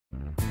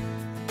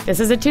This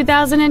is a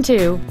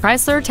 2002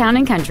 Chrysler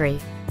Town & Country.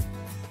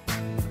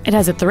 It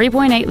has a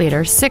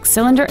 3.8-liter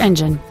six-cylinder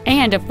engine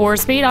and a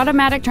 4-speed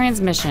automatic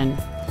transmission.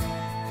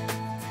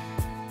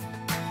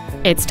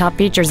 Its top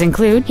features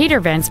include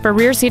heater vents for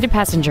rear-seated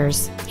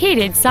passengers,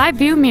 heated side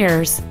view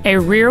mirrors, a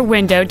rear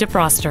window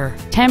defroster,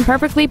 10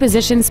 perfectly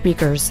positioned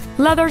speakers,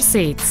 leather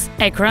seats,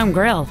 a chrome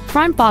grille,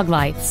 front fog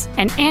lights,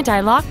 an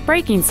anti-lock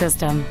braking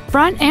system,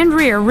 front and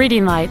rear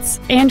reading lights,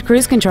 and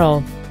cruise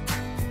control.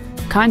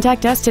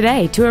 Contact us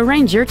today to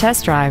arrange your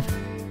test drive.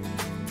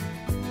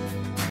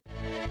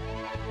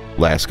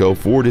 Lasco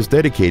Ford is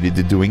dedicated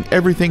to doing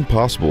everything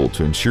possible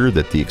to ensure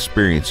that the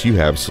experience you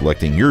have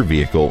selecting your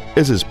vehicle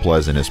is as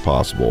pleasant as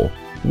possible.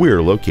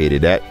 We're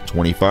located at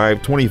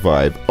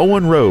 2525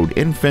 Owen Road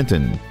in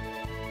Fenton.